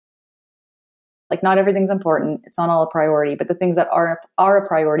Like not everything's important. It's not all a priority, but the things that are a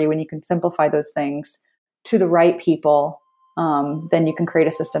priority, when you can simplify those things to the right people, then you can create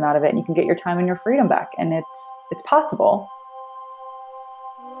a system out of it and you can get your time and your freedom back. And it's possible.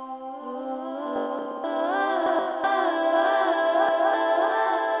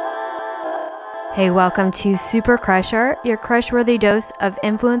 Hey, welcome to Super Crusher, your crush-worthy dose of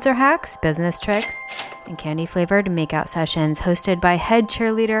influencer hacks, business tricks, and candy-flavored makeout sessions, hosted by head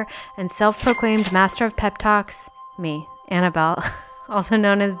cheerleader and self-proclaimed master of pep talks, me, Annabelle, also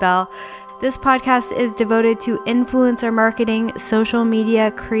known as Belle. This podcast is devoted to influencer marketing, social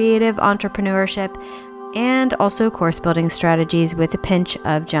media, creative entrepreneurship, and also course building strategies with a pinch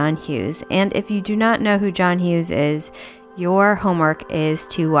of John Hughes. And if you do not know who John Hughes is, your homework is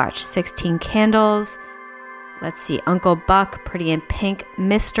to watch 16 Candles. Let's see, Uncle Buck, Pretty in Pink,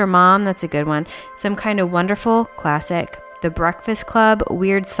 Mr. Mom, that's a good one. Some Kind of Wonderful, classic. The Breakfast Club,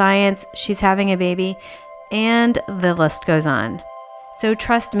 Weird Science, She's Having a Baby, and the list goes on. So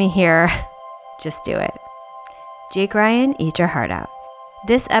trust me here, just do it. Jake Ryan, eat your heart out.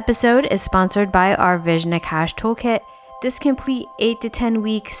 This episode is sponsored by our Vision to Cash Toolkit. This complete 8 to 10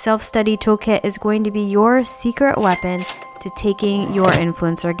 week self-study toolkit is going to be your secret weapon to taking your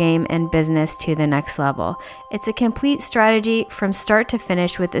influencer game and business to the next level. It's a complete strategy from start to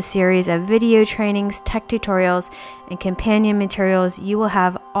finish with a series of video trainings, tech tutorials, and companion materials. You will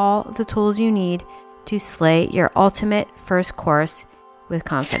have all the tools you need to slay your ultimate first course with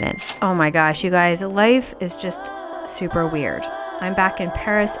confidence. Oh my gosh, you guys, life is just super weird. I'm back in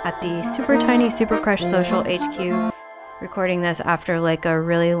Paris at the super tiny Super Crush Social HQ. Recording this after like a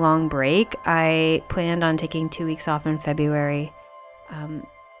really long break. I planned on taking 2 weeks off in February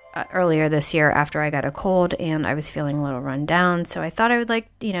earlier this year after I got a cold and I was feeling a little run down. So I thought I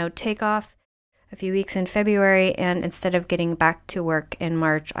would take off a few weeks in February, and instead of getting back to work in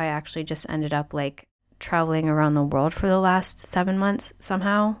March, I actually just ended up like traveling around the world for the last 7 months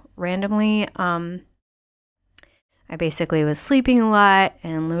somehow, randomly. I basically was sleeping a lot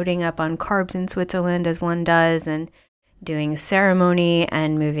and loading up on carbs in Switzerland as one does, and doing ceremony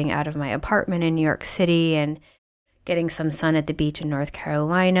and moving out of my apartment in New York City and getting some sun at the beach in North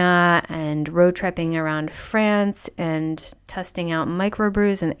Carolina and road tripping around France and testing out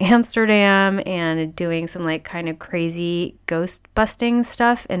microbrews in Amsterdam and doing some like kind of crazy ghost busting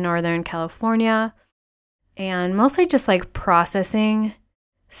stuff in Northern California, and mostly just like processing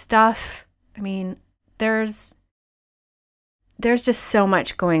stuff. I mean, there's just so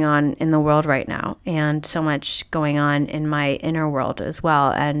much going on in the world right now, and so much going on in my inner world as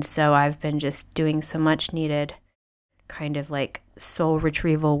well. And so I've been just doing some much needed kind of like soul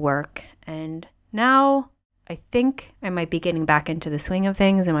retrieval work. And now I think I might be getting back into the swing of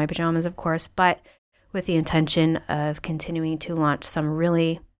things in my pajamas, of course, but with the intention of continuing to launch some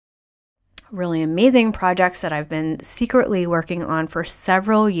really, really amazing projects that I've been secretly working on for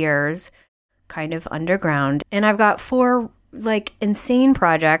several years, kind of underground. And I've got 4 like insane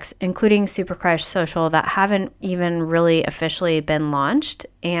projects, including Super Crush Social, that haven't even really officially been launched,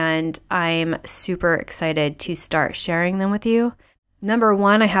 and I'm super excited to start sharing them with you. Number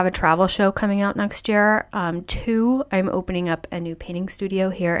 1, I have a travel show coming out next year. 2, I'm opening up a new painting studio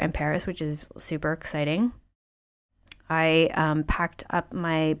here in Paris, which is super exciting. I packed up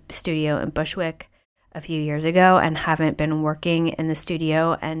my studio in Bushwick a few years ago and haven't been working in the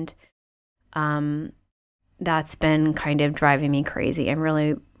studio, and that's been kind of driving me crazy. I'm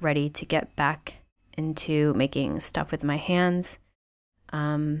really ready to get back into making stuff with my hands.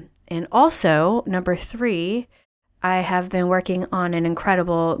 And also, number 3, I have been working on an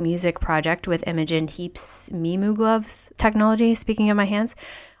incredible music project with Imogen Heap's Mimu Gloves technology, speaking of my hands.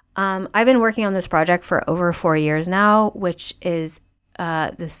 I've been working on this project for over 4 years now, which is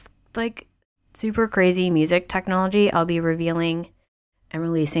this like super crazy music technology. I'll be revealing and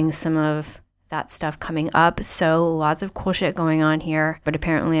releasing some of that stuff coming up. So lots of cool shit going on here. But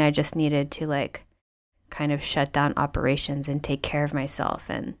apparently I just needed to like kind of shut down operations and take care of myself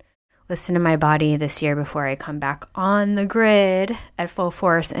and listen to my body this year before I come back on the grid at full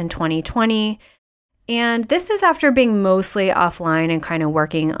force in 2020. And this is after being mostly offline and kind of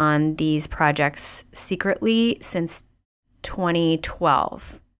working on these projects secretly since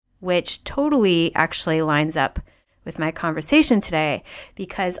 2012, which totally actually lines up with my conversation today,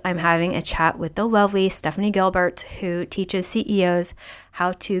 because I'm having a chat with the lovely Stephanie Gilbert, who teaches CEOs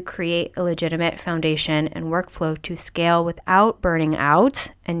how to create a legitimate foundation and workflow to scale without burning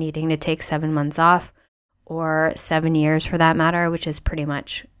out and needing to take 7 months off, or 7 years for that matter, which is pretty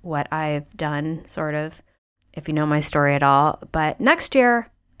much what I've done, sort of, if you know my story at all. But next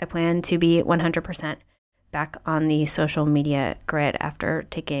year, I plan to be 100% back on the social media grid after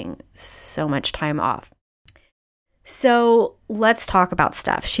taking so much time off. So let's talk about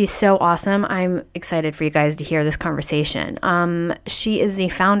Steph. She's so awesome. I'm excited for you guys to hear this conversation. She is the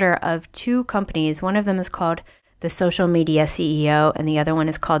founder of 2 companies. One of them is called The Social Media CEO, and the other one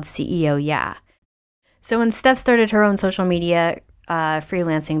is called CEO Yeah. So when Steph started her own social media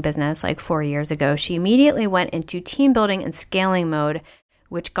freelancing business like 4 years ago, she immediately went into team building and scaling mode,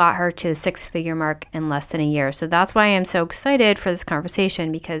 which got her to the 6-figure mark in less than a year. So that's why I'm so excited for this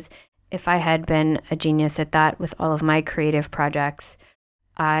conversation, because if I had been a genius at that with all of my creative projects,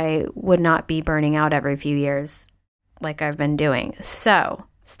 I would not be burning out every few years like I've been doing. So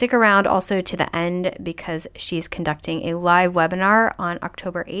stick around also to the end, because she's conducting a live webinar on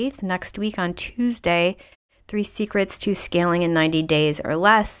October 8th, next week on Tuesday, 3 secrets to scaling in 90 days or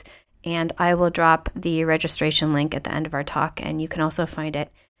less. And I will drop the registration link at the end of our talk, and you can also find it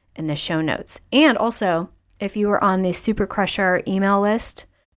in the show notes. And also, if you are on the Super Crusher email list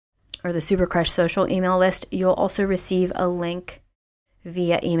or the Super Crush social email list, you'll also receive a link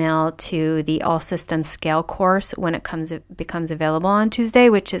via email to the All Systems Scale course when it becomes available on Tuesday,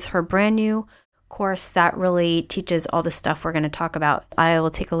 which is her brand new course that really teaches all the stuff we're going to talk about. I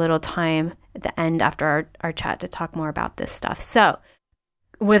will take a little time at the end after our chat to talk more about this stuff. So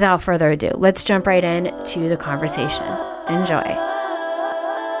without further ado, let's jump right in to the conversation. Enjoy.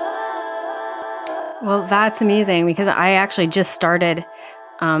 Well, that's amazing, because I actually just started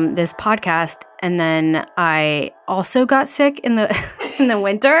this podcast, and then I also got sick in the in the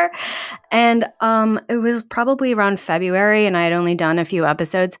winter, and it was probably around February, and I had only done a few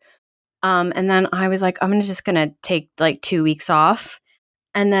episodes, and then I was like, I'm just gonna take like 2 weeks off,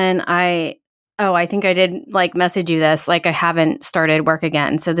 and then I think I did like message you this, like I haven't started work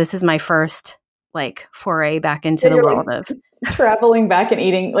again, so this is my first like foray back into the world of traveling back and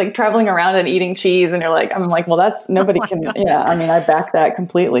eating, like traveling around and eating cheese. And I'm like, well, that's nobody can, yeah. I mean, I back that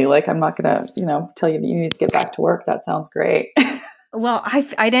completely. Like, I'm not going to, tell you that you need to get back to work. That sounds great. Well,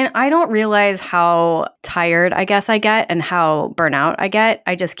 I don't realize how tired I guess I get and how burnout I get.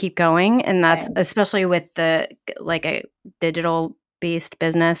 I just keep going. And that's especially with the, like a digital based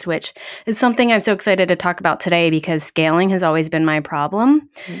business, which is something I'm so excited to talk about today, because scaling has always been my problem.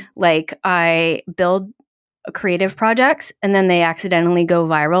 Mm-hmm. Like I build creative projects and then they accidentally go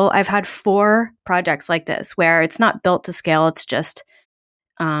viral. I've had 4 projects like this where it's not built to scale. It's just,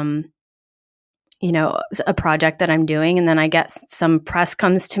 a project that I'm doing. And then I get some press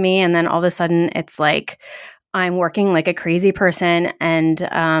comes to me, and then all of a sudden it's like, I'm working like a crazy person, and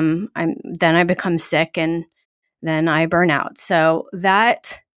then I become sick, and then I burn out. So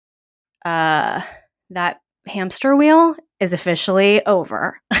that hamster wheel is officially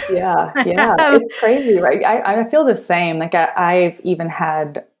over. Yeah. It's crazy, right? I feel the same. Like I've even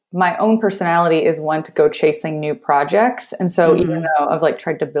had, my own personality is one to go chasing new projects. And so even though I've like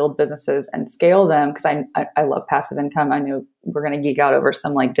tried to build businesses and scale them, because I love passive income. I know we're going to geek out over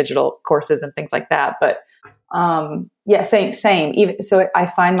some like digital courses and things like that. But same. Even so, I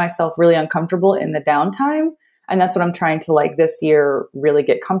find myself really uncomfortable in the downtime. And that's what I'm trying to like this year really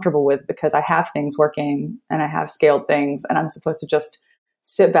get comfortable with, because I have things working and I have scaled things, and I'm supposed to just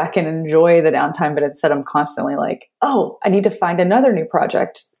sit back and enjoy the downtime. But instead I'm constantly like, oh, I need to find another new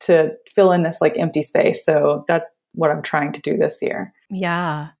project to fill in this like empty space. So that's what I'm trying to do this year.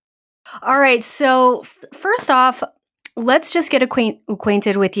 Yeah. All right. So first off, let's just get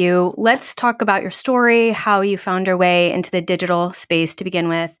acquainted with you. Let's talk about your story, how you found your way into the digital space to begin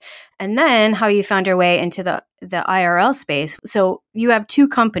with, and then how you found your way into the IRL space. So you have 2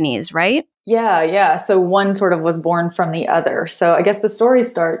 companies, right? Yeah. So one sort of was born from the other. So I guess the story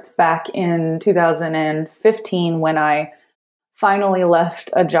starts back in 2015 when I finally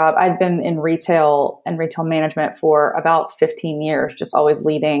left a job. I'd been in retail and retail management for about 15 years, just always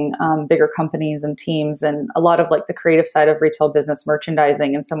leading bigger companies and teams, and a lot of like the creative side of retail business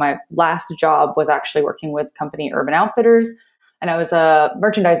merchandising. And so my last job was actually working with company Urban Outfitters, and I was a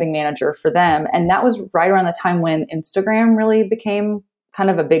merchandising manager for them. And that was right around the time when Instagram really became kind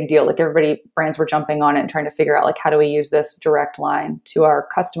of a big deal. Like brands were jumping on it and trying to figure out like, how do we use this direct line to our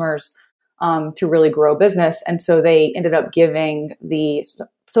customers to really grow business. And so they ended up giving the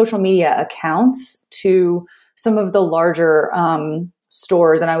social media accounts to some of the larger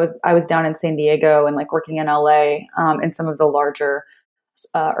stores. And I was down in San Diego and like working in LA in some of the larger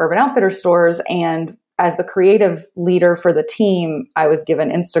Urban Outfitters stores. And as the creative leader for the team, I was given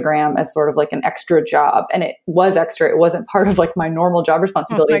Instagram as sort of like an extra job. And it was extra. It wasn't part of like my normal job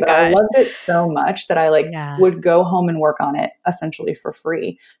responsibility, but I loved it so much that I would go home and work on it essentially for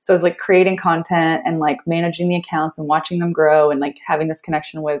free. So I was like creating content and like managing the accounts and watching them grow and like having this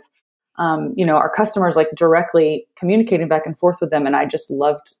connection with our customers like directly communicating back and forth with them. And I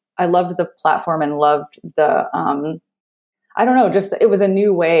loved the platform and loved the, I don't know, just it was a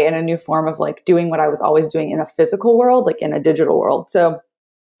new way and a new form of like doing what I was always doing in a physical world, like in a digital world. So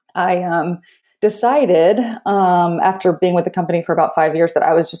I decided after being with the company for about 5 years that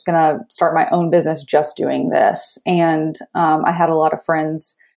I was just going to start my own business just doing this. And I had a lot of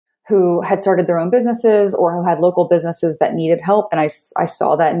friends who had started their own businesses or who had local businesses that needed help. And I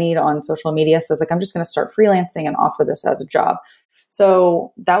saw that need on social media. So I was like, I'm just going to start freelancing and offer this as a job.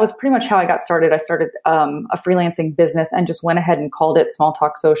 So that was pretty much how I got started. I started a freelancing business and just went ahead and called it Small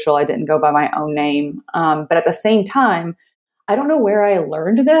Talk Social. I didn't go by my own name. But at the same time, I don't know where I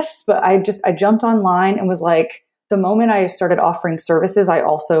learned this, but I jumped online and was like, the moment I started offering services, I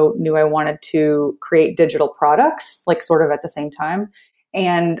also knew I wanted to create digital products, like sort of at the same time.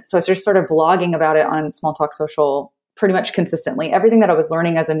 And so I just started blogging about it on Small Talk Social pretty much consistently. Everything that I was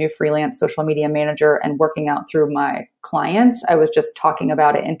learning as a new freelance social media manager and working out through my clients, I was just talking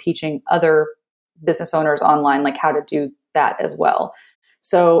about it and teaching other business owners online, like how to do that as well.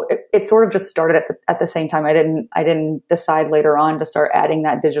 So it sort of just started at the same time. I didn't decide later on to start adding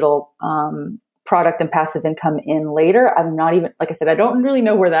that digital product and passive income in later. I'm not even, like I said, I don't really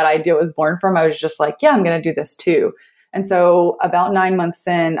know where that idea was born from. I was just like, yeah, I'm going to do this too. And so about 9 months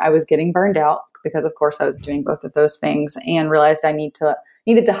in, I was getting burned out because of course I was doing both of those things and realized I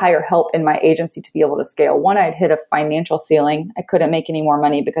needed to hire help in my agency to be able to scale. One, I'd hit a financial ceiling. I couldn't make any more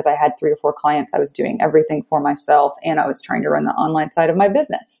money because I had 3 or 4 clients. I was doing everything for myself and I was trying to run the online side of my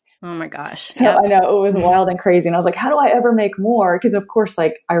business. Oh my gosh. So yep. I know it was wild and crazy. And I was like, how do I ever make more? Because of course,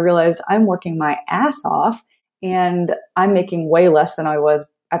 like I realized I'm working my ass off and I'm making way less than I was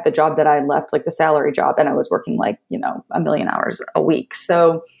at the job that I left, like the salary job. And I was working like, 1 million hours a week.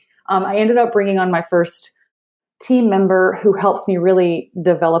 So I ended up bringing on my first team member who helps me really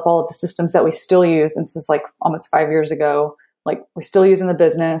develop all of the systems that we still use. And this is like almost 5 years ago, like we still use in the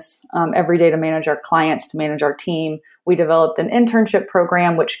business every day to manage our clients, to manage our team. We developed an internship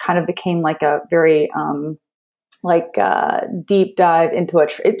program, which kind of became like a very deep dive into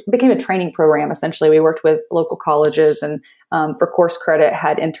it became a training program. Essentially, we worked with local colleges and for course credit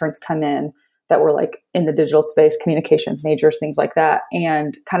had interns come in that were like in the digital space, communications majors, things like that,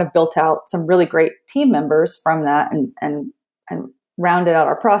 and kind of built out some really great team members from that and rounded out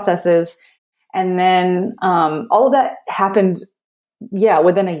our processes. And then all of that happened,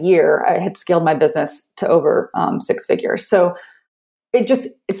 within a year. I had scaled my business to over 6 figures. So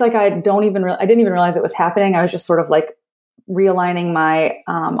it's like I didn't even realize it was happening. I was just sort of like realigning my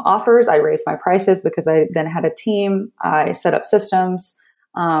offers. I raised my prices because I then had a team. I set up systems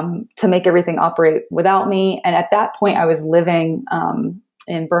to make everything operate without me. And at that point, I was living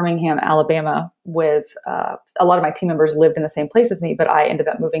in Birmingham, Alabama with a lot of my team members lived in the same place as me, but I ended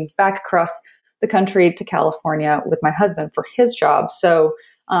up moving back across the country to California with my husband for his job. So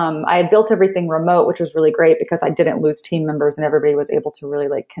I had built everything remote, which was really great because I didn't lose team members and everybody was able to really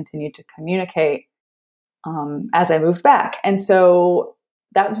like continue to communicate as I moved back. And so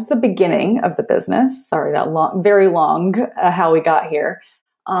that was the beginning of the business. Sorry, that long, very long how we got here.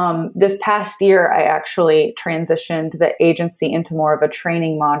 This past year, I actually transitioned the agency into more of a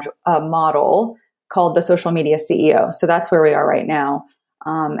training model called the Social Media CEO. So that's where we are right now.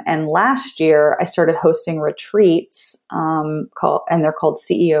 And last year, I started hosting retreats and they're called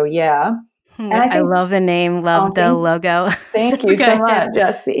CEO Yeah. And I love the name, love the logo. Thank you so much,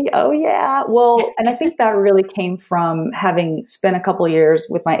 Jesse. Oh, yeah. Well, and I think that really came from having spent a couple of years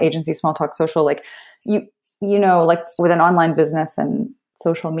with my agency, Small Talk Social. Like, like with an online business and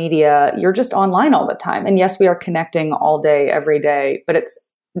social media, you're just online all the time. And yes, we are connecting all day, every day, but it's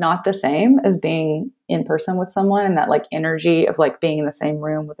not the same as being in person with someone and that like energy of like being in the same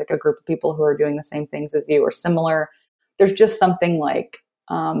room with like a group of people who are doing the same things as you or similar. There's just something like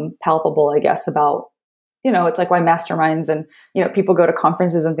palpable, I guess, about, it's like why masterminds and, people go to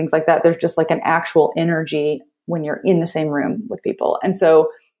conferences and things like that. There's just like an actual energy when you're in the same room with people. And so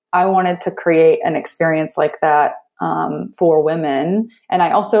I wanted to create an experience like that for women. And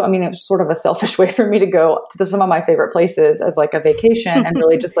I also, it was sort of a selfish way for me to go to some of my favorite places as like a vacation and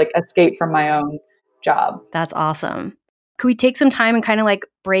really just like escape from my own job. That's awesome. Could we take some time and kind of like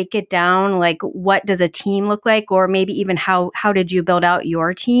break it down? Like, what does a team look like? Or maybe even how did you build out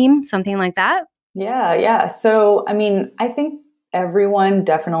your team? Something like that? Yeah. So, I think everyone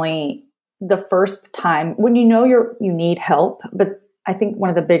definitely the first time when you need help, but I think one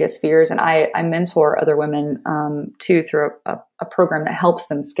of the biggest fears, and I mentor other women too through a program that helps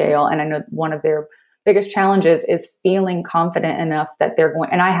them scale. And I know one of their biggest challenges is feeling confident enough that they're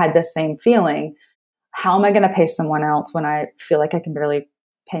going, and I had the same feeling. How am I going to pay someone else when I feel like I can barely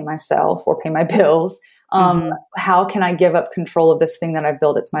pay myself or pay my bills? How can I give up control of this thing that I've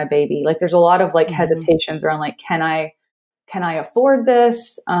built? It's my baby. Like there's a lot of like hesitations around like, can I afford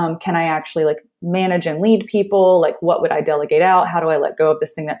this? Can I actually like manage and lead people? Like what would I delegate out? How do I let go of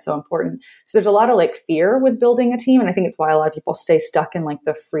this thing that's so important? So there's a lot of like fear with building a team. And I think it's why a lot of people stay stuck in like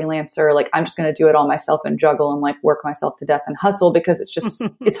the freelancer, like I'm just going to do it all myself and juggle and like work myself to death and hustle, because it's just,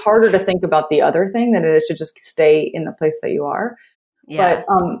 it's harder to think about the other thing than it is to just stay in the place that you are. Yeah.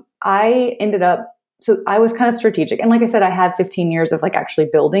 But I ended up, so I was kind of strategic. And like I said, I had 15 years of like actually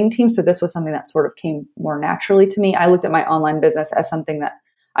building teams. So this was something that sort of came more naturally to me. I looked at my online business as something that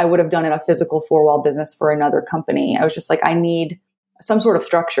I would have done in a physical 4-wall business for another company. I was just like, I need some sort of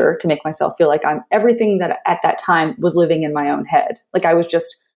structure to make myself feel like I'm everything that at that time was living in my own head. Like I was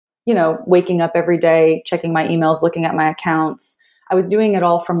just, waking up every day, checking my emails, looking at my accounts. I was doing it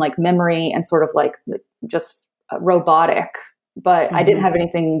all from like memory and sort of like just robotic. But I didn't have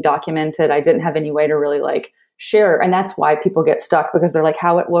anything documented. I didn't have any way to really like share. And that's why people get stuck, because they're like,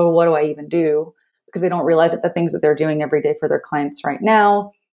 what do I even do? Because they don't realize that the things that they're doing every day for their clients right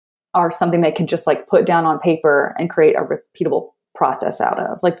now are something they can just like put down on paper and create a repeatable process out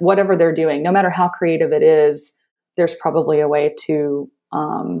of. Like whatever they're doing, no matter how creative it is, there's probably a way to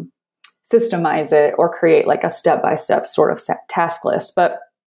systemize it or create like a step-by-step sort of task list. But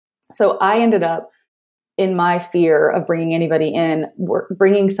so I ended up, in my fear of bringing anybody in,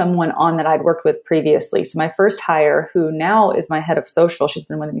 bringing someone on that I'd worked with previously. So my first hire, who now is my head of social, she's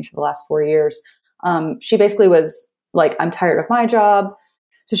been with me for the last 4 years. She basically was like, I'm tired of my job.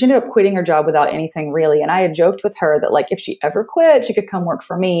 So she ended up quitting her job without anything really. And I had joked with her that like, if she ever quit, she could come work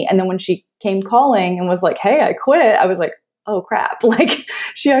for me. And then when she came calling and was like, hey, I quit, I was like, oh crap. Like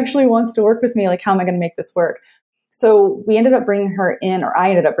she actually wants to work with me. Like, how am I going to make this work? So we ended up bringing her in, or I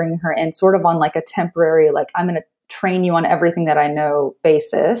ended up bringing her in sort of on like a temporary, like I'm going to train you on everything that I know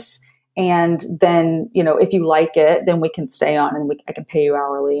basis. And then, if you like it, then we can stay on and I can pay you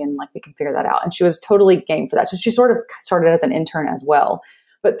hourly and like we can figure that out. And she was totally game for that. So she sort of started as an intern as well.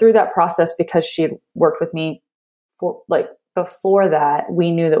 But through that process, because she had worked with me for like before that,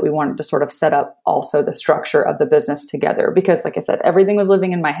 we knew that we wanted to sort of set up also the structure of the business together, because like I said, everything was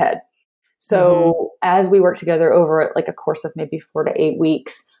living in my head. So as we worked together over like a course of maybe 4 to 8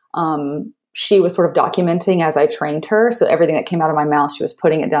 weeks, she was sort of documenting as I trained her. So everything that came out of my mouth, she was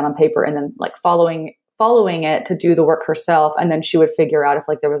putting it down on paper and then like following it to do the work herself. And then she would figure out if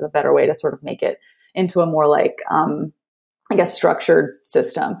like there was a better way to sort of make it into a more like, I guess, structured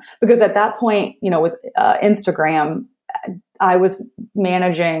system. Because at that point, with Instagram, I was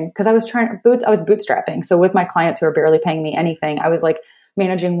managing, because I was bootstrapping. So with my clients who were barely paying me anything, I was like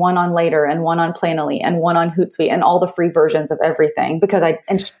managing one on Later and one on Planoly and one on Hootsuite and all the free versions of everything.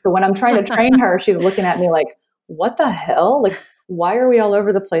 So when I'm trying to train her, she's looking at me like, what the hell? Like, why are we all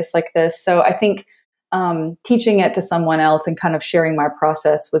over the place like this? So I think teaching it to someone else and kind of sharing my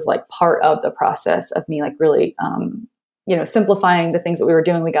process was like part of the process of me like really, simplifying the things that we were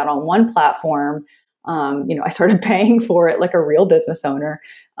doing. We got on one platform. I started paying for it like a real business owner.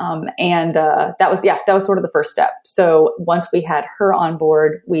 That was sort of the first step. So once we had her on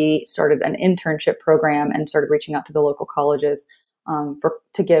board, we started an internship program and started reaching out to the local colleges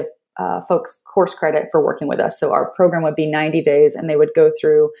to give folks course credit for working with us. So our program would be 90 days and they would go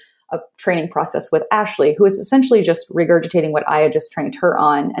through a training process with Ashley, who is essentially just regurgitating what I had just trained her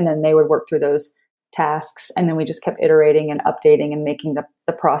on. And then they would work through those tasks. And then we just kept iterating and updating and making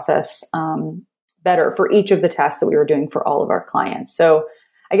the process better for each of the tasks that we were doing for all of our clients. So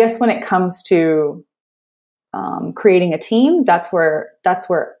I guess when it comes to creating a team, that's where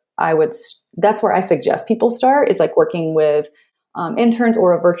I suggest people start, is like working with interns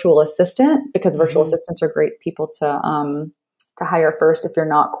or a virtual assistant, because virtual assistants are great people to hire first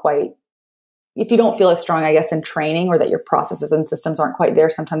if you don't feel as strong, I guess, in training, or that your processes and systems aren't quite there.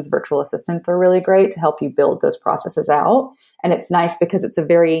 Sometimes virtual assistants are really great to help you build those processes out. And it's nice because it's a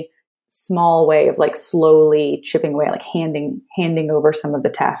very small way of like slowly chipping away, like handing over some of the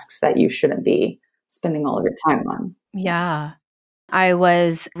tasks that you shouldn't be spending all of your time on. Yeah. I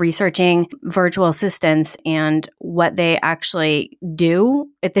was researching virtual assistants and what they actually do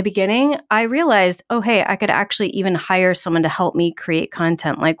at the beginning. I realized, oh, hey, I could actually even hire someone to help me create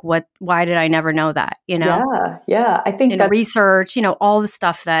content. Like why did I never know that? Yeah. I think research, all the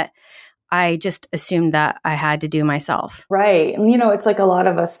stuff that I just assumed that I had to do myself. Right. And, it's like a lot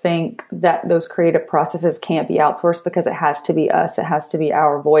of us think that those creative processes can't be outsourced because it has to be us. It has to be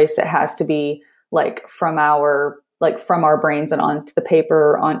our voice. It has to be like from our brains and onto the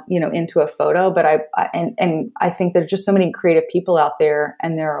paper, into a photo. But I think there's just so many creative people out there,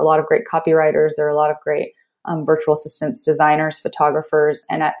 and there are a lot of great copywriters. There are a lot of great virtual assistants, designers, photographers.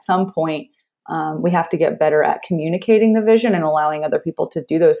 And at some point, we have to get better at communicating the vision and allowing other people to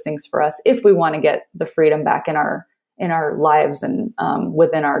do those things for us if we want to get the freedom back in our lives and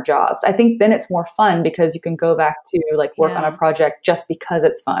within our jobs. I think then it's more fun because you can go back to like work on a project just because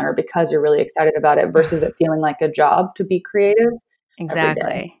it's fun or because you're really excited about it versus it feeling like a job to be creative.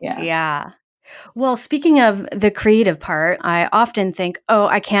 Exactly. Yeah. Well, speaking of the creative part, I often think, oh,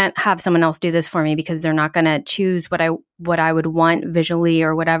 I can't have someone else do this for me because they're not going to choose what I would want visually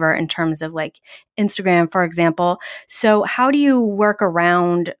or whatever in terms of like Instagram, for example. So how do you work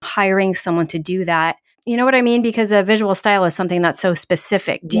around hiring someone to do that? You know what I mean? Because a visual style is something that's so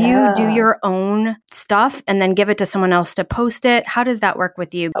specific. Do you do your own stuff and then give it to someone else to post it? How does that work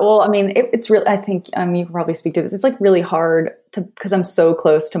with you? Well, I mean, it's really, I think you can probably speak to this. It's like really hard because I'm so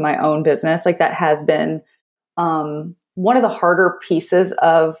close to my own business. Like that has been one of the harder pieces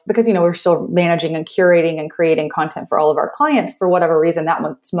because, we're still managing and curating and creating content for all of our clients. For whatever reason, that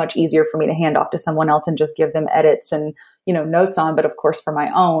one's much easier for me to hand off to someone else and just give them edits and notes on. But of course, for my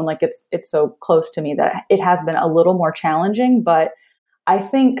own, like it's so close to me that it has been a little more challenging. But I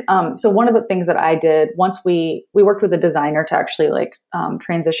think, so one of the things that I did once we worked with a designer to actually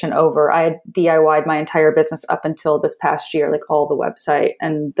transition over, I had DIY'd my entire business up until this past year, like all the website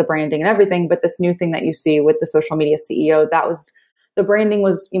and the branding and everything. But this new thing that you see with the social media CEO, the branding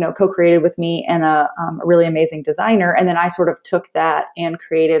was, co-created with me and a really amazing designer. And then I sort of took that and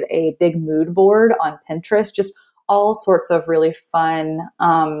created a big mood board on Pinterest, just all sorts of really fun,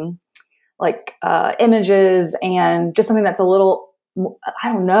 images and just something that's a little, I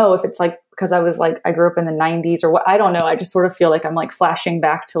don't know if it's like, because I grew up in the 90s or what, I don't know. I just sort of feel like I'm like flashing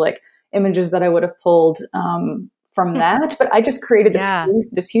back to like images that I would have pulled from that. But I just created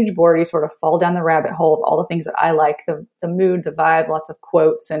this huge board. You sort of fall down the rabbit hole of all the things that I like, the mood, the vibe, lots of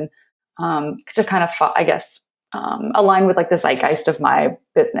quotes, and to kind of, align with like the zeitgeist of my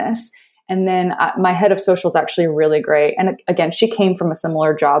business. And then my head of social is actually really great. And again, she came from a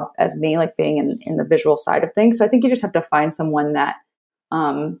similar job as me, like being in the visual side of things. So I think you just have to find someone that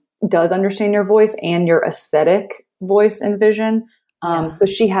does understand your voice and your aesthetic voice and vision. So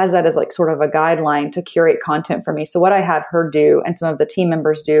she has that as like sort of a guideline to curate content for me. So what I have her do and some of the team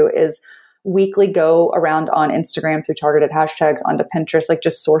members do is weekly go around on Instagram through targeted hashtags onto Pinterest, like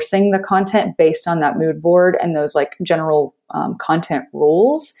just sourcing the content based on that mood board and those like general content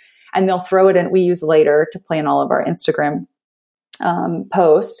rules. And they'll throw it in. We use Later to plan all of our Instagram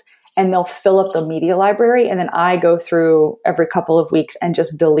posts, and they'll fill up the media library. And then I go through every couple of weeks and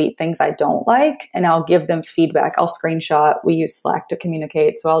just delete things I don't like. And I'll give them feedback. I'll screenshot. We use Slack to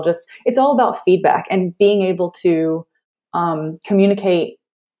communicate. So it's all about feedback and being able to communicate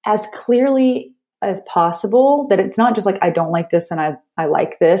as clearly as possible, that it's not just like, I don't like this and I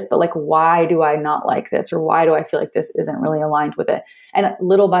like this, but like, why do I not like this? Or why do I feel like this isn't really aligned with it? And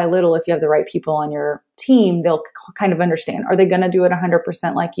little by little, if you have the right people on your team, they'll kind of understand. Are they going to do it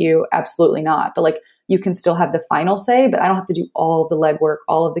 100% like you? Absolutely not. But like, you can still have the final say, but I don't have to do all of the legwork,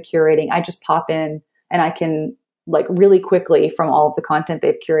 all of the curating. I just pop in and I can like really quickly from all of the content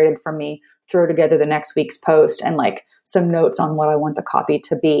they've curated from me, throw together the next week's post and like some notes on what I want the copy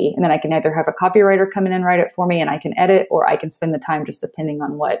to be. And then I can either have a copywriter come in and write it for me and I can edit, or I can spend the time just depending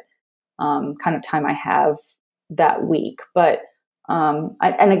on what kind of time I have that week. But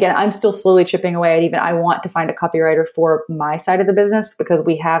and again, I'm still slowly chipping away at I want to find a copywriter for my side of the business because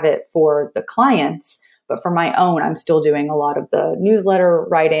we have it for the clients. But for my own, I'm still doing a lot of the newsletter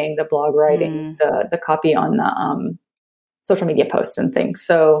writing, the blog writing, the copy on the social media posts and things.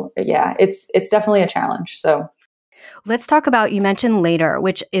 So yeah, it's definitely a challenge. So let's talk about, you mentioned Later,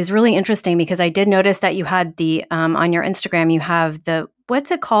 which is really interesting because I did notice that you had the, on your Instagram, you have what's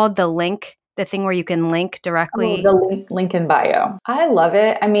it called? The thing where you can link directly. Oh, the link in bio. I love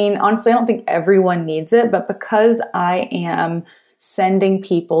it. I mean, honestly, I don't think everyone needs it, but because I am sending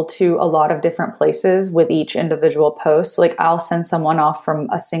people to a lot of different places with each individual post. So like I'll send someone off from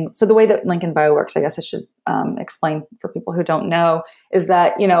a single, so the way that link in bio works, I guess I should explain for people who don't know, is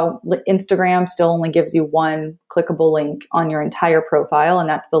that, Instagram still only gives you one clickable link on your entire profile. And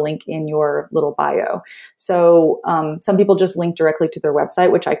that's the link in your little bio. So some people just link directly to their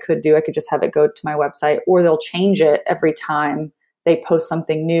website, which I could do. I could just have it go to my website, or they'll change it every time they post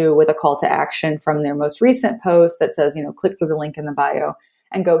something new with a call to action from their most recent post that says, click through the link in the bio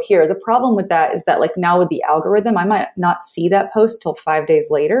and go here. The problem with that is that like now with the algorithm, I might not see that post till 5 days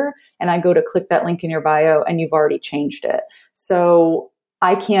later. And I go to click that link in your bio and you've already changed it. So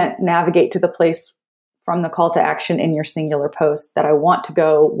I can't navigate to the place from the call to action in your singular post that I want to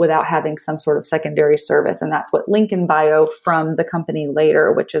go without having some sort of secondary service. And that's what link in bio from the company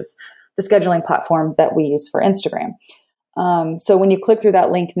Later, which is the scheduling platform that we use for Instagram. So when you click through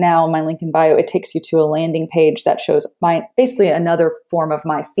that link now, my link in bio, it takes you to a landing page that shows basically another form of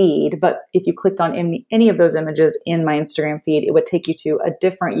my feed. But if you clicked on any of those images in my Instagram feed, it would take you to a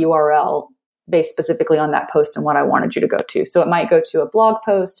different URL based specifically on that post and what I wanted you to go to. So it might go to a blog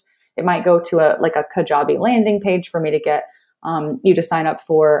post. It might go to a Kajabi landing page for me to get you to sign up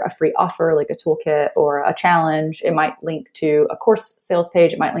for a free offer, like a toolkit or a challenge. It might link to a course sales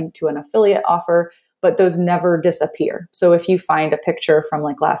page. It might link to an affiliate offer, but those never disappear. So if you find a picture from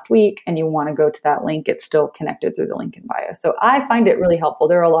like last week and you want to go to that link, it's still connected through the link in bio. So I find it really helpful.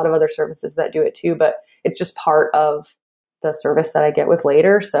 There are a lot of other services that do it too, but it's just part of the service that I get with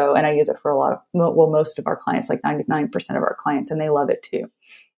Later. So, and I use it for most of our clients, like 99% of our clients, and they love it too.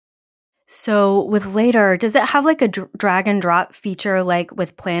 So with Later, does it have like a drag and drop feature like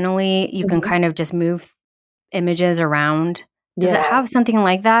with Planoly? You can kind of just move images around. Does it have something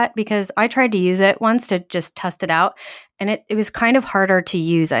like that? Because I tried to use it once to just test it out, and it was kind of harder to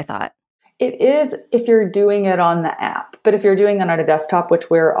use, I thought. It is if you're doing it on the app, but if you're doing it on a desktop, which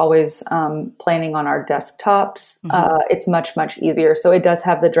we're always planning on our desktops, it's much, much easier. So it does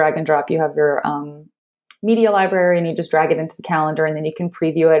have the drag and drop. You have your media library and you just drag it into the calendar and then you can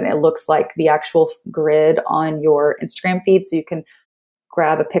preview it and it looks like the actual grid on your Instagram feed. So you can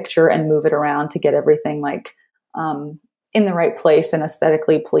grab a picture and move it around to get everything like in the right place and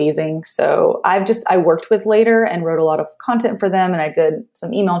aesthetically pleasing. So I worked with Later and wrote a lot of content for them, and I did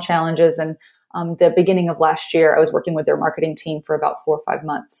some email challenges. And the beginning of last year, I was working with their marketing team for about 4 or 5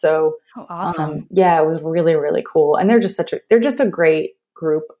 months. So awesome. It was really, really cool. And they're just a great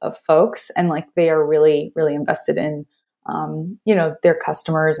group of folks, and like they are really, really invested in their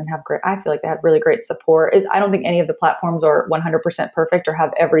customers and I feel like they have really great support. I don't think any of the platforms are 100% perfect or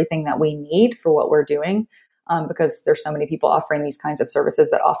have everything that we need for what we're doing, because there's so many people offering these kinds of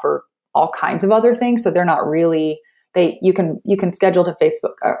services that offer all kinds of other things. So they're not really, you can schedule to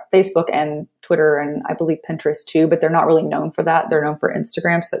Facebook and Twitter and I believe Pinterest too, but they're not really known for that. They're known for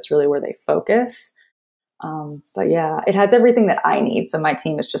Instagram. So that's really where they focus. But yeah, it has everything that I need. So my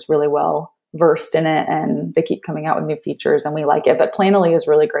team is just really well versed in it and they keep coming out with new features and we like it. But Planoly is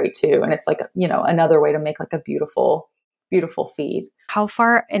really great too. And it's like, another way to make like a beautiful, beautiful feed. How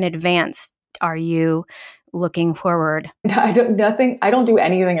far in advance are you looking forward? I don't do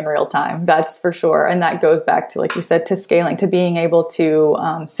anything in real time. That's for sure. And that goes back to, like you said, to scaling, to being able to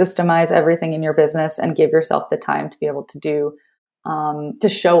systemize everything in your business and give yourself the time to be able to do to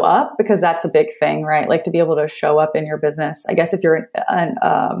show up, because that's a big thing, right? Like to be able to show up in your business. I guess if you're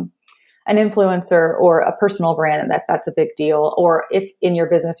an influencer or a personal brand, that's a big deal. Or if in your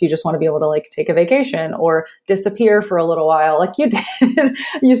business, you just want to be able to like take a vacation or disappear for a little while, like you did,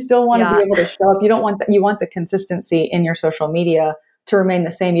 you still want to be able to show up. You don't want that. You want the consistency in your social media to remain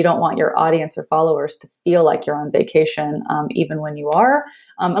the same. You don't want your audience or followers to feel like you're on vacation, even when you are,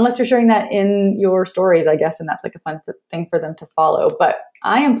 unless you're sharing that in your stories, I guess. And that's like a fun thing for them to follow. But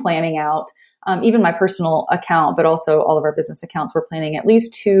I am planning out, even my personal account, but also all of our business accounts, we're planning at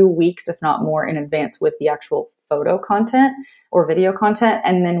least 2 weeks, if not more, in advance with the actual photo content or video content.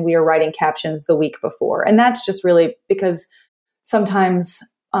 And then we are writing captions the week before. And that's just really because sometimes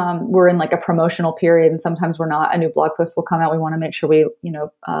we're in like a promotional period and sometimes we're not. A new blog post will come out. We want to make sure we,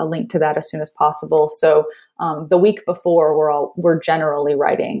 link to that as soon as possible. So the week before we're generally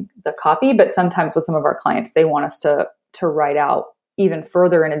writing the copy, but sometimes with some of our clients, they want us to write out even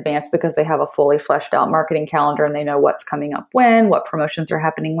further in advance because they have a fully fleshed out marketing calendar and they know what's coming up when, what promotions are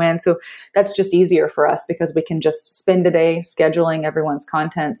happening when. So that's just easier for us because we can just spend a day scheduling everyone's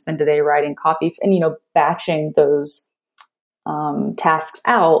content, spend a day writing copy, and, batching those tasks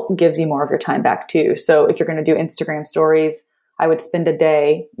out gives you more of your time back too. So if you're going to do Instagram stories, I would spend a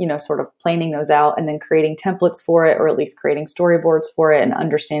day, sort of planning those out and then creating templates for it, or at least creating storyboards for it and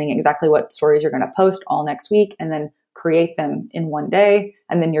understanding exactly what stories you're going to post all next week, and then create them in one day,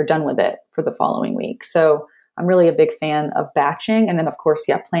 and then you're done with it for the following week. So I'm really a big fan of batching. And then of course,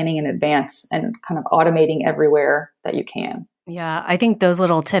 planning in advance and kind of automating everywhere that you can. Yeah, I think those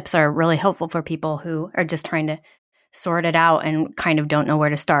little tips are really helpful for people who are just trying to sort it out and kind of don't know where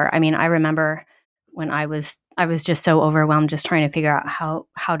to start. I mean, I remember when I was just so overwhelmed just trying to figure out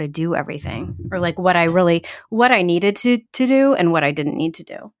how to do everything, or like what I needed to do and what I didn't need to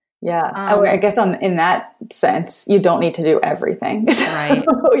do. Yeah. I guess in that sense, you don't need to do everything. Right.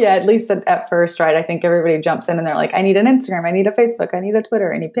 Yeah, at least at first, right? I think everybody jumps in and they're like, I need an Instagram, I need a Facebook, I need a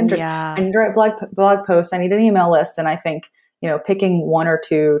Twitter, I need Pinterest, I need to write blog posts, I need an email list. And I think, picking 1 or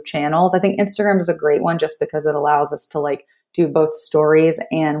 2 channels, I think Instagram is a great one just because it allows us to like do both stories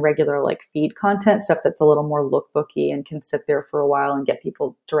and regular like feed content, stuff that's a little more lookbooky and can sit there for a while and get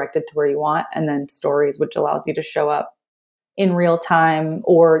people directed to where you want. And then stories, which allows you to show up in real time,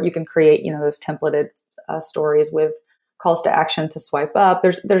 or you can create, those templated stories with calls to action to swipe up.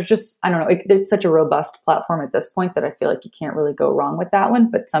 There's just, I don't know, it's such a robust platform at this point that I feel like you can't really go wrong with that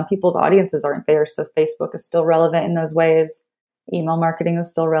one. But some people's audiences aren't there. So Facebook is still relevant in those ways. Email marketing is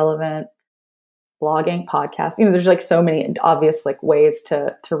still relevant. Blogging, podcast, there's like so many obvious like ways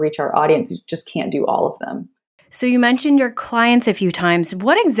to reach our audience. You just can't do all of them. So you mentioned your clients a few times.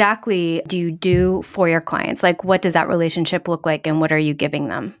 What exactly do you do for your clients? Like, what does that relationship look like and what are you giving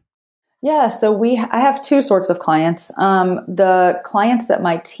them? Yeah, so I have two sorts of clients. The clients that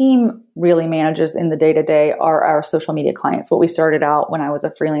my team really manages in the day-to-day are our social media clients, what we started out when I was a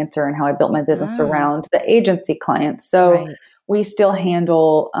freelancer and how I built my business around the agency clients. So we still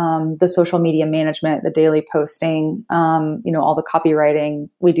handle the social media management, the daily posting, all the copywriting.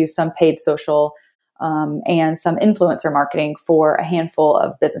 We do some paid social and some influencer marketing for a handful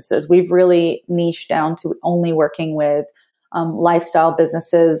of businesses. We've really niched down to only working with lifestyle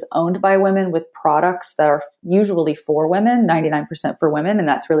businesses owned by women with products that are usually for women, 99% for women. And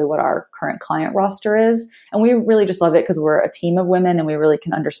that's really what our current client roster is. And we really just love it because we're a team of women and we really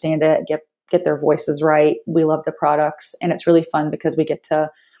can understand it, get their voices right. We love the products. And it's really fun because we get to,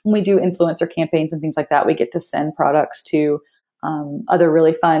 when we do influencer campaigns and things like that, we get to send products to other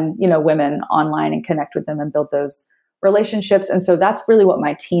really fun, women online and connect with them and build those relationships. And so that's really what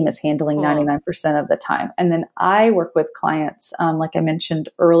my team is handling 99% of the time. And then I work with clients, like I mentioned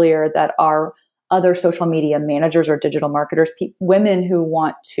earlier, that are other social media managers or digital marketers, women who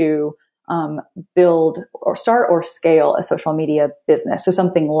want to build or start or scale a social media business. So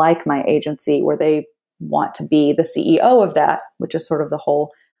something like my agency where they want to be the CEO of that, which is sort of the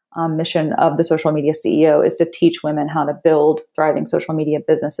whole mission of the social media CEO, is to teach women how to build thriving social media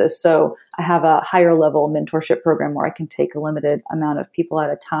businesses. So I have a higher level mentorship program where I can take a limited amount of people at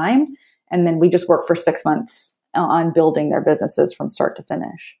a time. And then we just work for 6 months on building their businesses from start to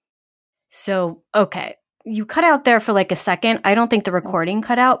finish. So, okay. You cut out there for like a second. I don't think the recording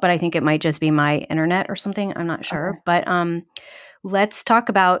cut out, but I think it might just be my internet or something. I'm not sure. Okay. But let's talk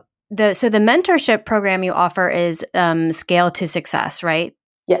about the mentorship program you offer is Scale to Success, right?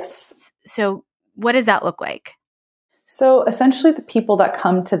 Yes. So what does that look like? So essentially the people that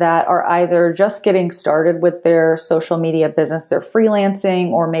come to that are either just getting started with their social media business, they're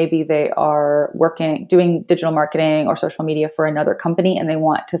freelancing, or maybe they are doing digital marketing or social media for another company and they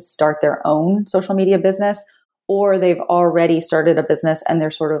want to start their own social media business, or they've already started a business and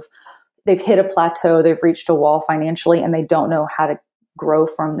they've hit a plateau, they've reached a wall financially and they don't know how to grow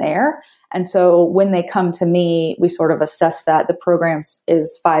from there. And so when they come to me, we sort of assess that. The program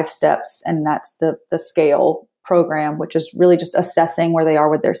is 5 steps, and that's the Scale program, which is really just assessing where they are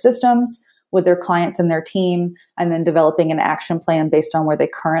with their systems, with their clients and their team, and then developing an action plan based on where they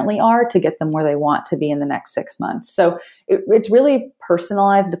currently are to get them where they want to be in the next 6 months. So it's really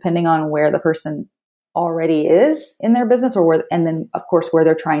personalized depending on where the person already is in their business and then of course where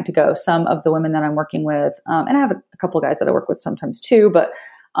they're trying to go. Some of the women that I'm working with, and I have a couple of guys that I work with sometimes too, but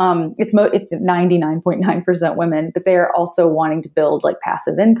it's 99.9% women, but they're also wanting to build like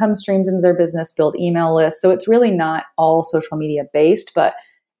passive income streams into their business, build email lists. So it's really not all social media based, but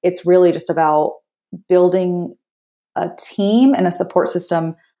it's really just about building a team and a support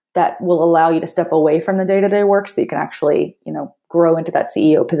system that will allow you to step away from the day-to-day work so you can actually, grow into that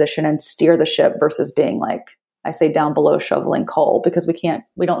CEO position and steer the ship versus being like, I say down below shoveling coal, because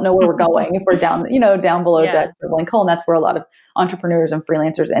we don't know where we're going if we're down below deck shoveling coal. And that's where a lot of entrepreneurs and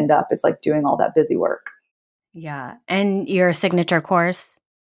freelancers end up, is like doing all that busy work. Yeah. And your signature course?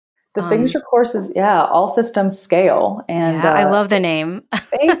 The signature course is, All Systems Scale. And I love the name.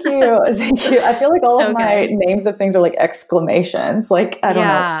 Thank you. Thank you. I feel like all of my names of things are like exclamations. Like, I don't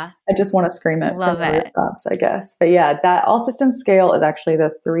know. I just want to scream it from the rooftops, I guess. But that All Systems Scale is actually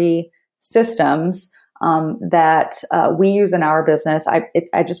the 3 systems that we use in our business.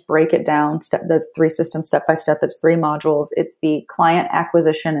 I just break it down, the 3 systems step by step. It's 3 modules. It's the client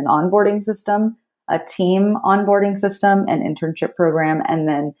acquisition and onboarding system, a team onboarding system, an internship program, and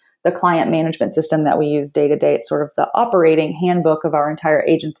then the client management system that we use day to day. It's sort of the operating handbook of our entire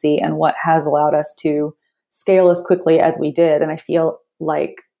agency and what has allowed us to scale as quickly as we did. And I feel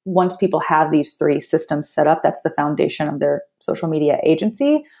like once people have these 3 systems set up, that's the foundation of their social media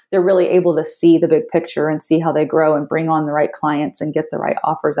agency. They're really able to see the big picture and see how they grow and bring on the right clients and get the right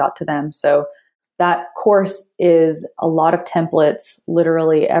offers out to them. So that course is a lot of templates,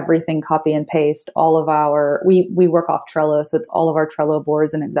 literally everything copy and paste. All of we work off Trello. So it's all of our Trello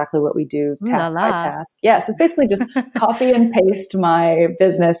boards and exactly what we do task by task. Yeah. So it's basically just copy and paste my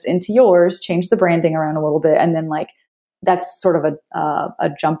business into yours, change the branding around a little bit. And then like, that's sort of a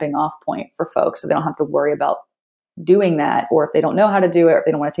jumping off point for folks. So they don't have to worry about doing that. Or if they don't know how to do it, or if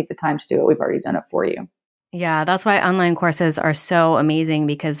they don't want to take the time to do it, we've already done it for you. Yeah, that's why online courses are so amazing,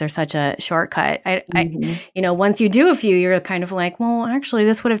 because they're such a shortcut. Once you do a few, you're kind of like, well, actually,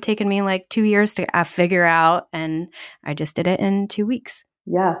 this would have taken me like 2 years to figure out, and I just did it in 2 weeks.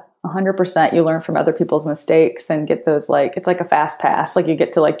 Yeah, 100%. You learn from other people's mistakes and get those it's like a fast pass. Like you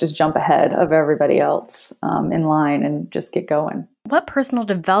get to just jump ahead of everybody else in line and just get going. What personal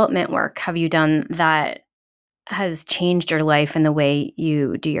development work have you done that has changed your life and the way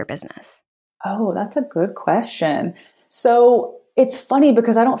you do your business? Oh, that's a good question. So it's funny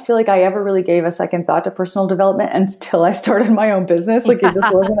because I don't feel like I ever really gave a second thought to personal development until I started my own business. It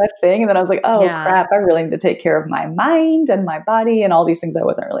just wasn't a thing. And then I was like, oh crap, I really need to take care of my mind and my body and all these things I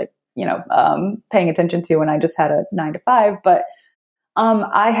wasn't really, paying attention to when I just had a 9-to-5. But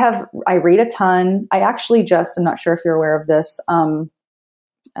I read a ton. I actually I'm not sure if you're aware of this,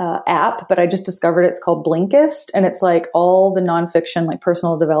 app, but I just discovered it's called Blinkist, and it's like all the nonfiction, like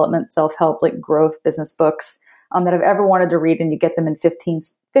personal development, self-help, like growth business books that I've ever wanted to read, and you get them in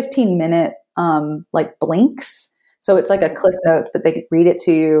 15 minute like blinks. So it's like a Cliff Notes, but they read it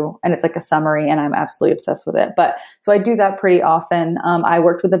to you, and it's like a summary, and I'm absolutely obsessed with it. But so I do that pretty often. I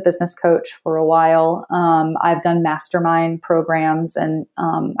worked with a business coach for a while. I've done mastermind programs, and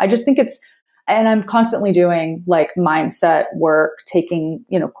I just think and I'm constantly doing like mindset work, taking,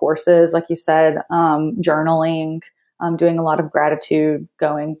 courses, like you said, journaling, doing a lot of gratitude,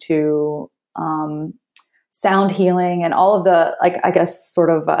 going to sound healing and all of the, I guess, sort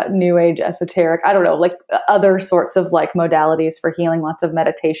of new age esoteric, I don't know, like other sorts of like modalities for healing, lots of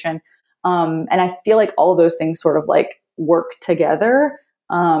meditation. And I feel like all of those things sort of like work together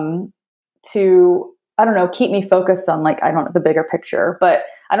to, I don't know, keep me focused on the bigger picture, but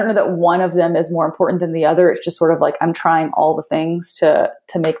I don't know that one of them is more important than the other. It's just sort of like I'm trying all the things to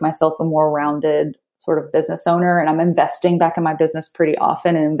make myself a more rounded sort of business owner. And I'm investing back in my business pretty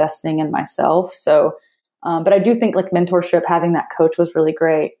often and investing in myself. So, but I do think like mentorship, having that coach was really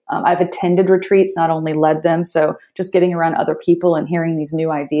great. I've attended retreats, not only led them. So just getting around other people and hearing these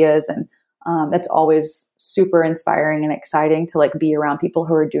new ideas. And that's always super inspiring and exciting to like be around people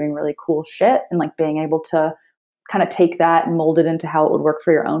who are doing really cool shit and like being able to kind of take that and mold it into how it would work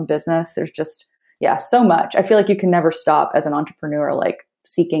for your own business. There's just, so much. I feel like you can never stop as an entrepreneur, like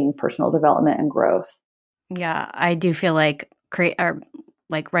seeking personal development and growth. Yeah, I do feel like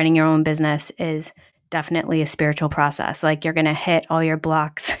running your own business is definitely a spiritual process. Like you're going to hit all your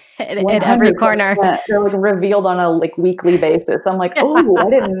blocks at every corner. They're like revealed on a weekly basis. I'm like, oh, I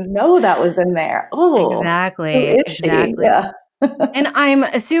didn't know that was in there. Oh, exactly. Yeah. And I'm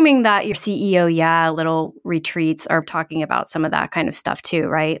assuming that your CEO, little retreats are talking about some of that kind of stuff too,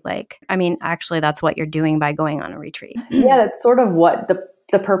 right? Like, I mean, actually, that's what you're doing by going on a retreat. Yeah, that's sort of what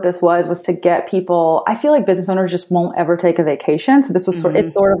the purpose was to get people. I feel like business owners just won't ever take a vacation. So this was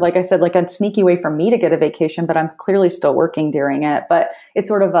it's sort of, like I said, like a sneaky way for me to get a vacation, but I'm clearly still working during it. But it's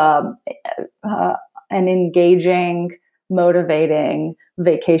sort of an engaging, motivating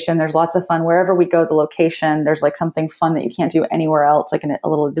vacation. There's lots of fun wherever we go. The location, there's like something fun that you can't do anywhere else, like a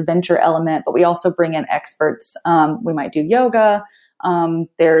little adventure element. But we also bring in experts. We might do yoga.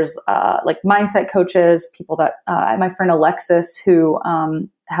 There's like mindset coaches, people that my friend Alexis, who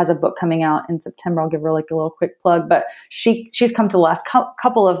has a book coming out in September. I'll give her like a little quick plug, but she's come to the last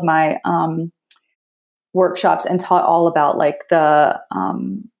couple of my workshops and taught all about like the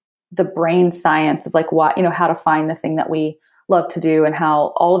brain science of like what, how to find the thing that we love to do, and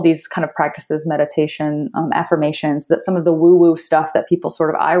how all of these kind of practices, meditation, affirmations, that some of the woo-woo stuff that people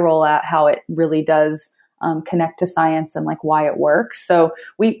sort of eye roll at, how it really does connect to science and like why it works. So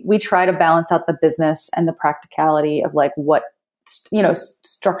we try to balance out the business and the practicality of like what,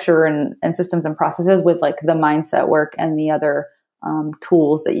 structure and systems and processes with like the mindset work and the other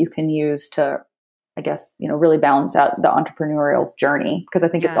tools that you can use to, I guess, really balance out the entrepreneurial journey, because I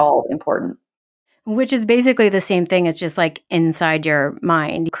think it's all important. Which is basically the same thing as just like inside your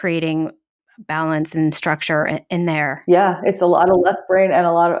mind, creating balance and structure in there. Yeah, it's a lot of left brain and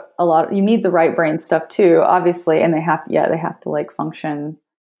a lot. You need the right brain stuff too, obviously, and they have to like function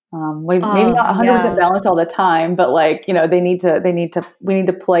Maybe not 100% yeah. balance all the time, but like, you know, we need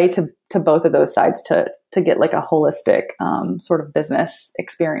to play to both of those sides to get like a holistic sort of business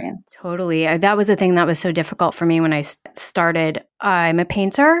experience. Totally. That was a thing that was so difficult for me when I started. I'm a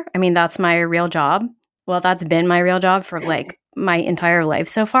painter. I mean, that's my real job. Well, that's been my real job for like my entire life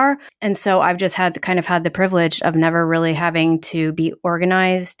so far. And so I've just had the privilege of never really having to be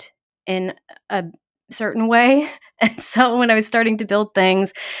organized in a certain way. And so when I was starting to build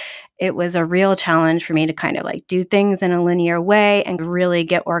things, it was a real challenge for me to kind of like do things in a linear way and really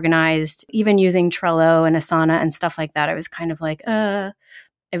get organized. Even using Trello and Asana and stuff like that, I was kind of like,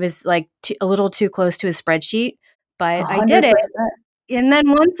 it was like a little too close to a spreadsheet, but 100%. I did it. And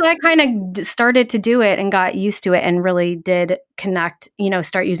then once I kind of started to do it and got used to it and really did connect, you know,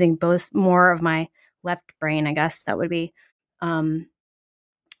 start using both more of my left brain, I guess that would be,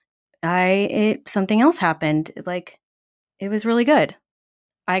 something else happened. Like it was really good.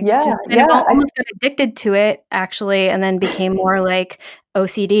 I just kind of almost got addicted to it actually, and then became more like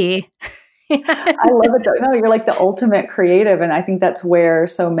OCD. I love it though. No, you're like the ultimate creative. And I think that's where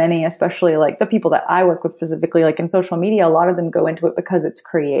so many, especially like the people that I work with specifically, like in social media, a lot of them go into it because it's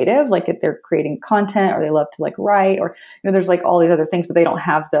creative. Like if they're creating content or they love to like write or, you know, there's like all these other things, but they don't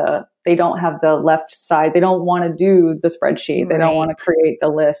have the left side. They don't want to do the spreadsheet. They don't want to create the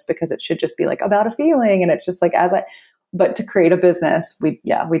list because it should just be like about a feeling. And it's just like, but to create a business, we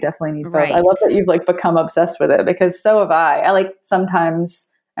definitely need both. Right. I love that you've like become obsessed with it because so have I. I like sometimes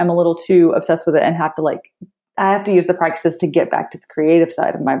I'm a little too obsessed with it and I have to use the practices to get back to the creative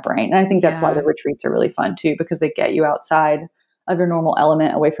side of my brain. And I think that's why the retreats are really fun too, because they get you outside of your normal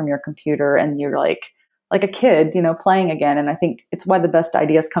element, away from your computer, and you're like a kid, you know, playing again. And I think it's why the best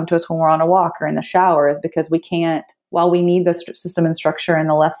ideas come to us when we're on a walk or in the shower, is because we can't, while we need the system and structure in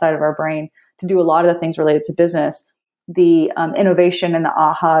the left side of our brain to do a lot of the things related to business, the innovation and the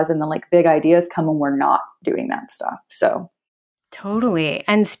ahas and the like big ideas come when we're not doing that stuff. So totally.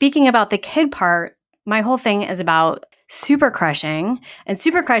 And speaking about the kid part, my whole thing is about super crushing. And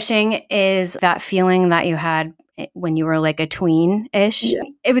super crushing is that feeling that you had when you were like a tween-ish. Yeah.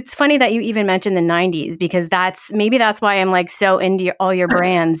 It's funny that you even mentioned the 90s, because that's why I'm like so into all your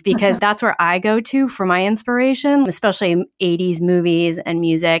brands, because that's where I go to for my inspiration, especially 80s movies and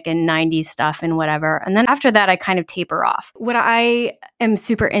music and 90s stuff and whatever. And then after that, I kind of taper off. What I am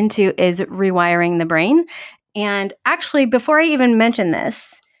super into is rewiring the brain. And actually, before I even mention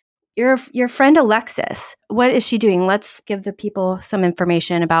this, your friend Alexis, what is she doing? Let's give the people some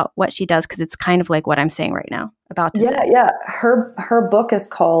information about what she does, because it's kind of like what I'm saying right now about to say. Yeah. Her book is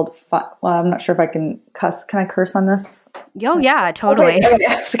called, well, I'm not sure if I can cuss. Can I curse on this? Oh, yeah, totally.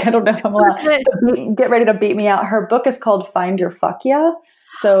 Okay. I don't know if I'm allowed. Get ready to beat me out. Her book is called Find Your Fuck Yeah.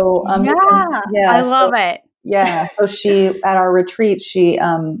 So, I love it. Yeah. So at our retreat, she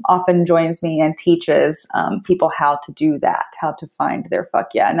often joins me and teaches people how to do that, how to find their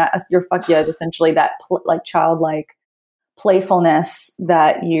fuck yeah. And that your fuck yeah is essentially that like childlike playfulness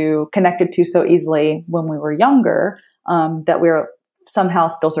that you connected to so easily when we were younger, that we're somehow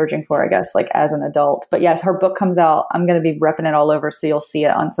still searching for, I guess, like as an adult. But yes, her book comes out. I'm going to be repping it all over, so you'll see it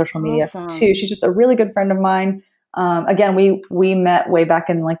on social media too. She's just a really good friend of mine. Again, we met way back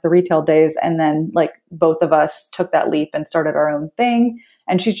in like the retail days, and then like both of us took that leap and started our own thing.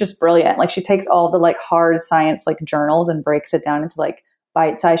 And she's just brilliant. Like she takes all the like hard science, like journals, and breaks it down into like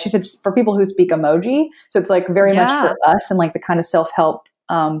bite size. She said for people who speak emoji. So it's like very much for us, and like the kind of self-help,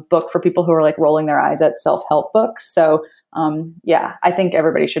 book for people who are like rolling their eyes at self-help books. So, I think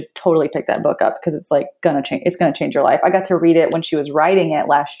everybody should totally pick that book up, because it's like it's going to change your life. I got to read it when she was writing it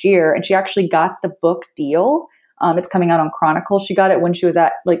last year, and she actually got the book deal. It's coming out on Chronicle. She got it when she was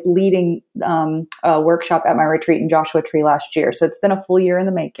at like leading a workshop at my retreat in Joshua Tree last year. So it's been a full year in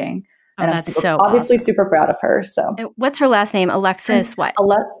the making. Oh, and that's obviously super proud of her. So what's her last name? Alexis what?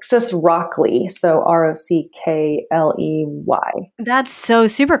 Alexis Rockley. So Rockley. That's so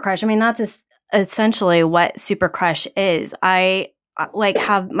Super Crush. I mean, that's essentially what Super Crush is. I like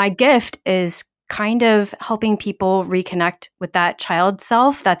have my gift is kind of helping people reconnect with that child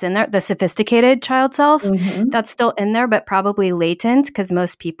self that's in there, the sophisticated child self that's still in there, but probably latent, because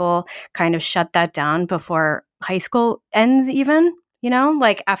most people kind of shut that down before high school ends even, you know,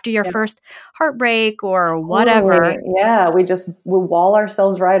 like after your first heartbreak or whatever. Yeah, we wall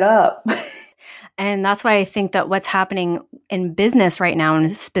ourselves right up. And that's why I think that what's happening in business right now, and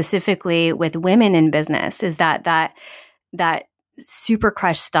specifically with women in business, is that Super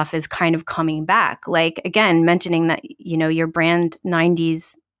Crush stuff is kind of coming back. Like, again, mentioning that, you know, your brand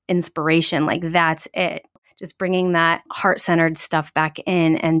 90s inspiration, like that's it. Just bringing that heart-centered stuff back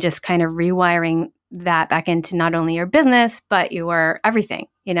in and just kind of rewiring that back into not only your business, but your everything,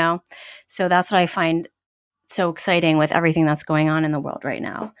 you know? So that's what I find so exciting with everything that's going on in the world right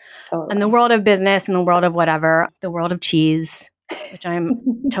now. Totally. In the world of business, in the world of whatever, the world of cheese, which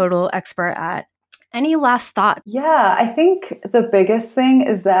I'm total expert at. Any last thoughts? Yeah, I think the biggest thing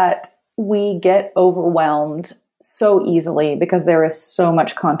is that we get overwhelmed so easily because there is so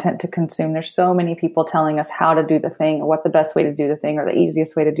much content to consume. There's so many people telling us how to do the thing or what the best way to do the thing or the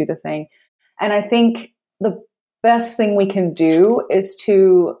easiest way to do the thing. And I think the best thing we can do is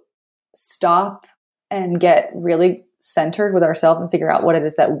to stop and get really centered with ourselves and figure out what it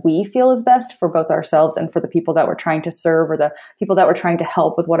is that we feel is best for both ourselves and for the people that we're trying to serve or the people that we're trying to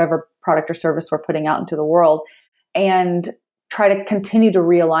help with whatever product or service we're putting out into the world, and try to continue to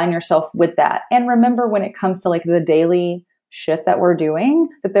realign yourself with that. And remember, when it comes to like the daily shit that we're doing,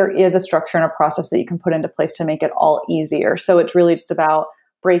 that there is a structure and a process that you can put into place to make it all easier. So it's really just about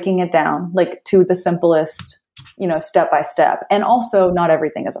breaking it down like to the simplest, step by step. And also not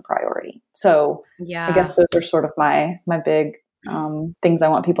everything is a priority. So yeah, I guess those are sort of my big things I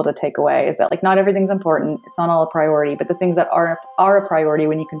want people to take away, is that like not everything's important. It's not all a priority, but the things that are a priority,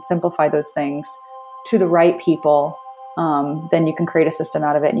 when you can simplify those things to the right people, then you can create a system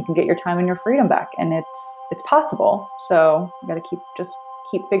out of it and you can get your time and your freedom back. And it's possible. So you got to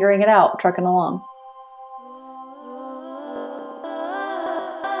keep figuring it out, trucking along.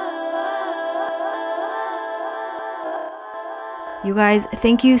 You guys,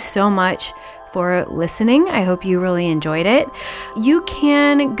 thank you so much for listening. I hope you really enjoyed it. You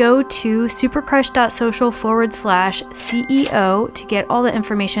can go to supercrush.social/CEO to get all the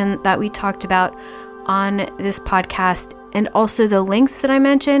information that we talked about on this podcast, and also the links that I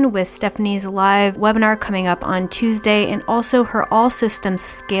mentioned with Stephanie's live webinar coming up on Tuesday, and also her All Systems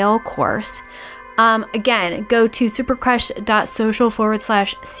Scale course. Again, go to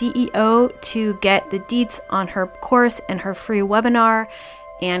supercrush.social/CEO to get the deets on her course and her free webinar.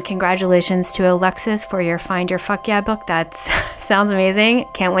 And congratulations to Alexis for your Find Your Fuck Yeah book. That sounds amazing.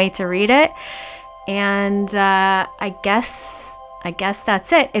 Can't wait to read it. And I guess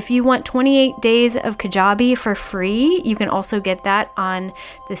that's it. If you want 28 days of Kajabi for free, you can also get that on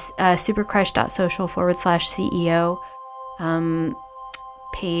this supercrush.social/CEO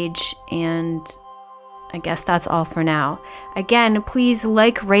page. And I guess that's all for now. Again, please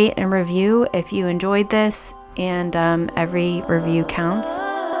like, rate, and review if you enjoyed this. And every review counts.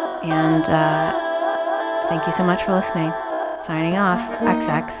 And thank you so much for listening. Signing off,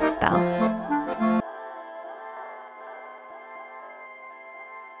 XX Bell.